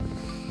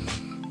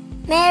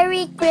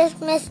Merry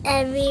Christmas,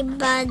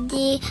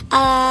 everybody.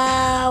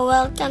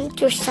 Welcome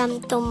to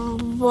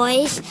Samtom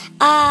Voice.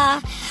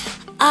 I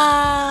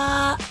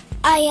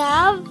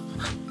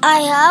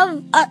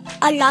have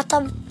a lot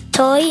of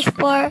toys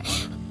for.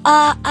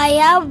 I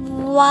have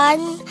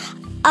one.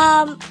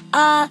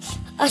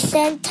 A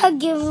Santa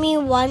give me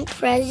one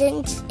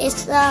present.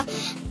 It's the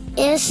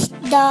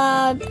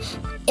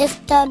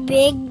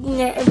big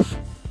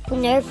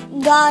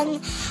Nerf gun.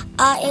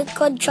 It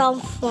could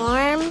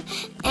transform,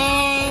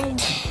 and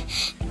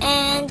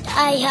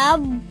I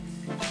have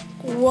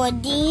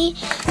Woody,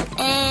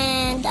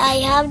 and I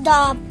have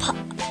the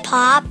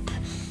Pop,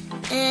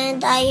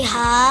 and I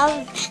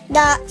have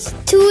the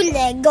 2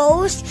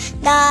 Legos,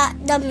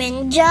 the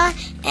Ninja,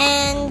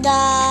 and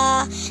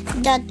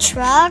the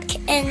truck,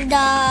 and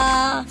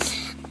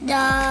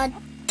the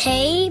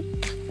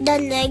tape, the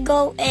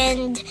Lego,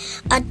 and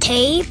a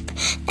tape,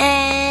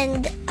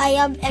 and I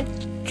have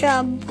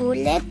extra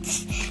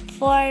bullets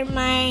for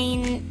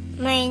my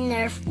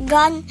Nerf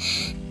gun,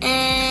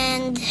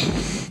 and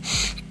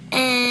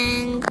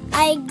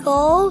I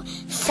go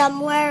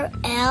somewhere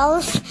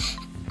else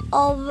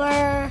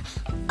over.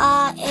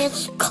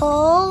 It's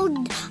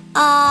called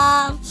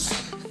a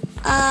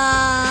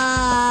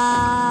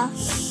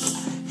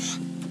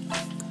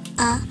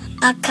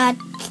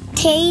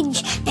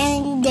cottage,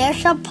 and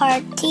there's a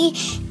party,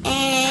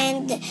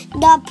 and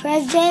the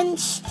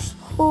presents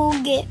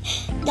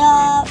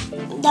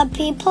the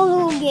people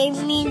who gave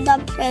me the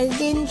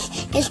presents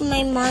is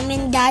my mom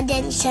and dad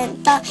and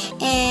Santa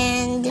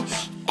and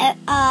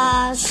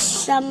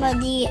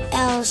somebody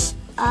else.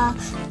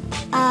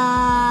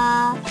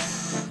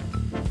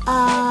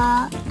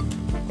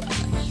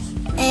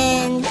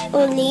 And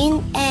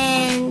Ulin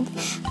and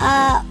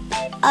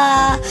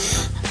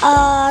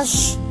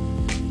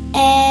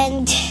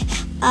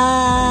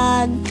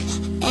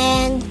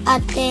and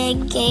Ate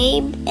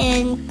Gabe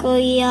and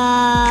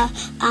Kuya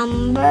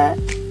Amber.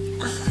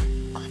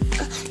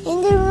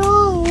 In the wrong.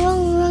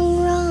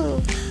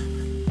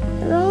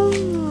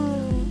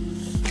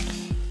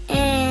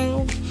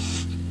 And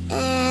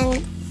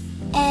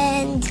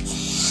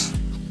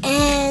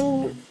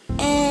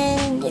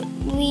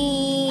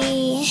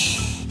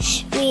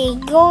we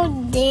go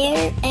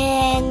there,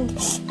 and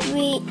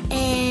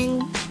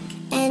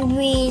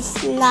we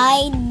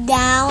slide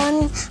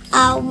down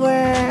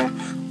our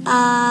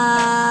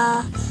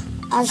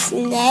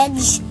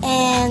sledge,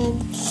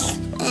 and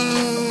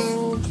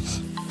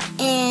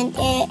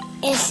it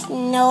is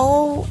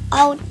snow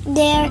out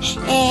there,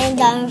 and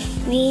I'm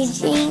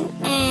freezing,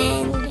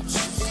 and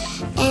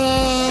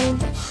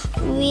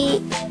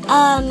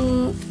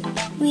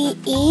we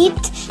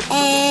eat,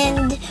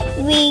 and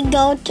we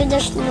go to the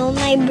snow.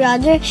 My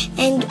brother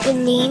and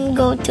Ulin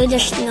go to the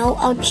snow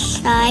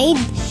outside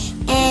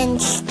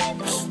and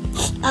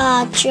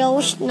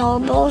throw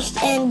snowballs,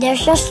 and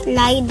there's a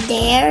slide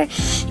there,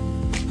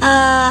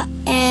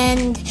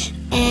 and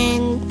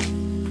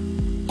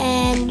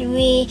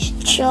we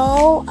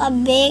throw a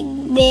big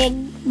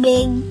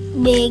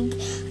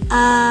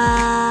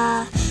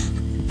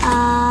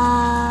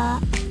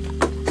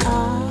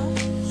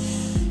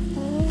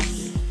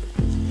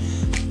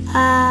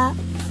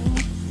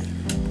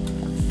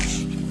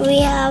we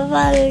have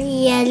a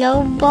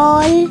yellow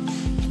ball,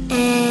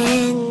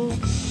 and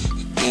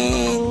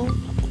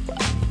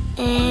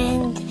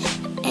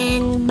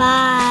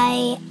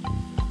by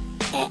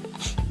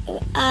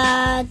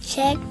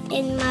check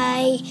in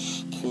my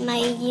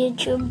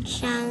YouTube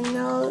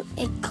channel,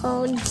 it's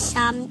called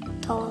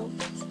Samtom.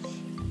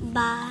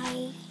 Bye.